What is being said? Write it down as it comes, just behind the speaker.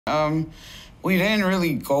We didn't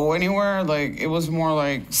really go anywhere. Like, it was more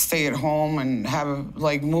like stay at home and have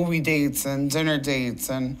like movie dates and dinner dates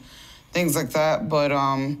and things like that. But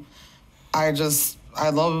I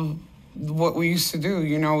love what we used to do.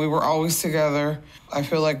 You know, we were always together. I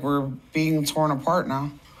feel like we're being torn apart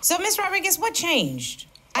now. So, Ms. Rodriguez, what changed?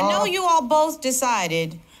 I know you all both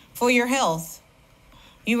decided for your health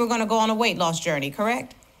you were going to go on a weight loss journey,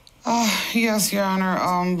 correct? Yes, Your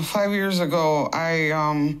Honor. 5 years ago,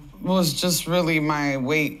 I was just really, my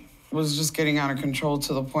weight was just getting out of control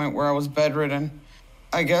to the point where I was bedridden.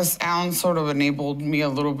 I guess Alan sort of enabled me a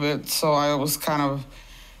little bit, so I was kind of,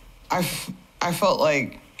 I felt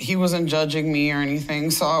like he wasn't judging me or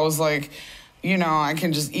anything, so I was like, you know, I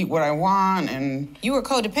can just eat what I want, and... You were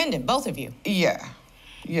codependent, both of you. Yeah.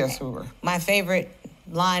 Yes, we were. My favorite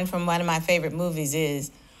line from one of my favorite movies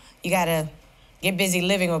is, you gotta get busy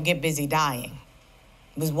living or get busy dying.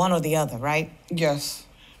 It was one or the other, right? Yes.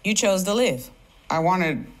 You chose to live. I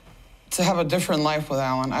wanted to have a different life with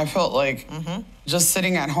Alan. I felt like just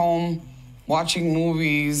sitting at home, watching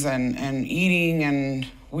movies and eating, and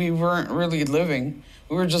we weren't really living.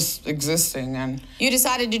 We were just existing. And you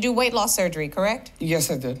decided to do weight loss surgery, correct?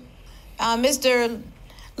 Yes, I did. Mr.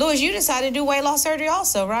 Lewis, you decided to do weight loss surgery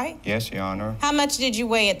also, right? Yes, Your Honor. How much did you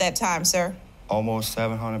weigh at that time, sir? Almost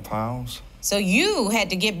 700 pounds. So you had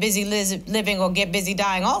to get busy living or get busy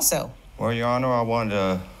dying also? Well, Your Honor, I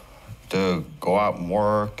wanted to go out and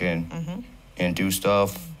work and do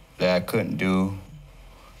stuff that I couldn't do,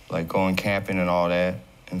 like going camping and all that,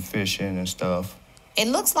 and fishing and stuff. It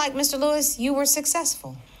looks like, Mr. Lewis, you were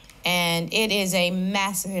successful. And it is a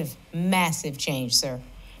massive, massive change, sir.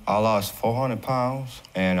 I lost 400 pounds,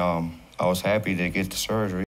 and I was happy to get the surgery.